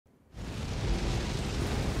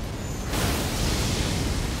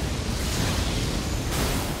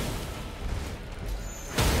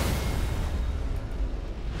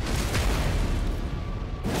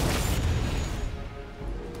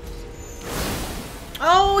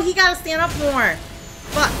Oh, he gotta stand up more.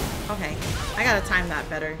 Fuck. Okay. I gotta time that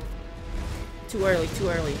better. Too early, too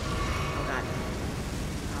early. Oh god.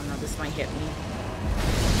 Oh no, this might hit me.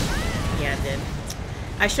 Yeah, it did.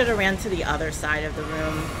 I should have ran to the other side of the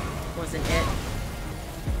room. Wasn't it?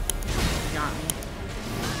 Got me.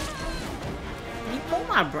 Did he pull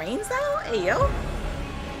my brains out? Hey, yo.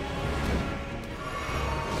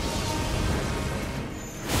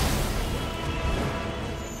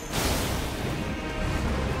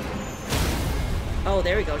 Oh,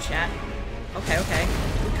 there we go, chat. Okay, okay.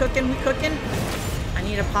 We cooking, we cooking. I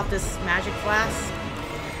need to pop this magic flask.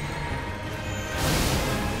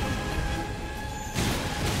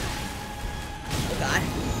 Oh god.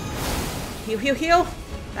 Heal, heal, heal.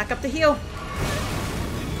 Back up to heal.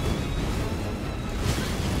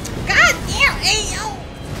 God damn! Hey, yo!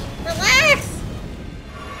 Relax!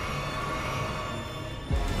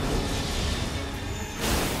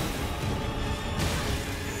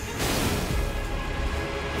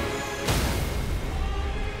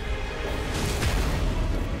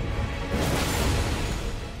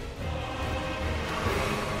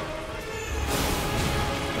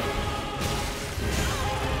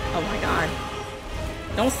 Oh my god.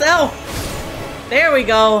 Don't sell! There we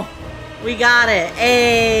go. We got it.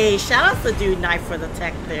 Hey, shout out to Dude Knife for the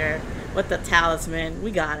tech there with the talisman.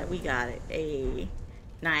 We got it. We got it. Hey,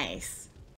 nice.